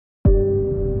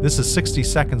This is 60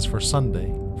 Seconds for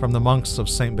Sunday from the monks of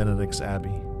St. Benedict's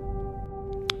Abbey.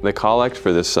 The collect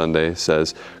for this Sunday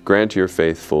says, "Grant your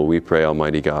faithful, we pray,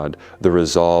 Almighty God, the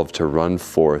resolve to run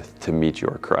forth to meet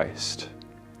your Christ."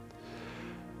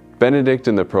 Benedict,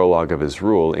 in the prologue of his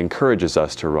rule, encourages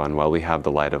us to run while we have the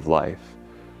light of life,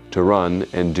 to run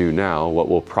and do now what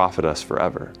will profit us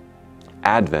forever.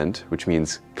 Advent, which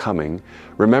means coming,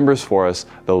 remembers for us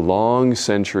the long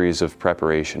centuries of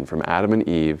preparation from Adam and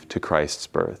Eve to Christ's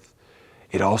birth.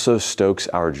 It also stokes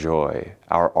our joy,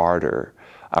 our ardor,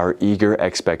 our eager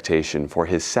expectation for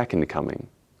his second coming.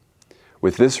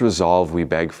 With this resolve we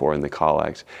beg for in the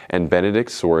collect, and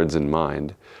Benedict's words in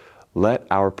mind, let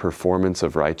our performance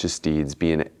of righteous deeds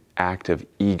be an act of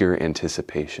eager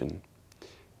anticipation.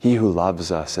 He who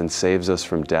loves us and saves us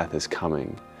from death is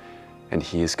coming, and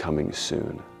he is coming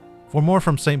soon. For more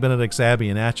from St. Benedict's Abbey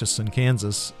in Atchison,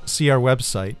 Kansas, see our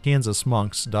website,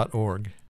 kansasmonks.org.